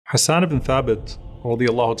Hassan ibn Thabit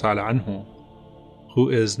radiallahu ta'ala anhu, who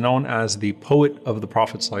is known as the poet of the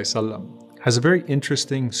Prophet ﷺ, has a very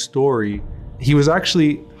interesting story. He was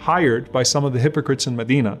actually hired by some of the hypocrites in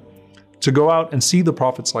Medina to go out and see the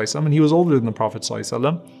Prophet ﷺ, and he was older than the Prophet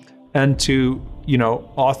ﷺ, and to,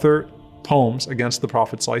 author poems against the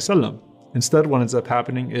Prophet ﷺ. Instead, what ends up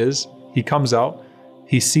happening is he comes out,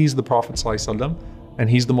 he sees the Prophet ﷺ, and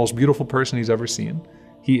he's the most beautiful person he's ever seen.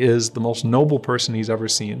 He is the most noble person he's ever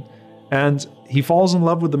seen. And he falls in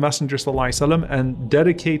love with the Messenger ﷺ and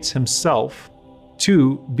dedicates himself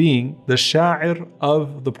to being the sha'ir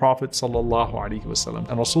of the Prophet ﷺ.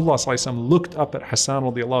 And Rasulullah ﷺ looked up at Hassan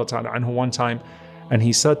radiallahu ta'ala anhu one time, and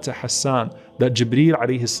he said to Hassan that Jibreel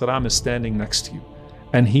alayhi salam is standing next to you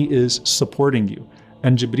and he is supporting you.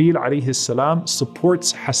 And Jibreel alayhi salam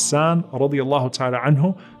supports Hassan radiallahu ta'ala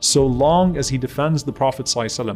anhu so long as he defends the Prophet ﷺ.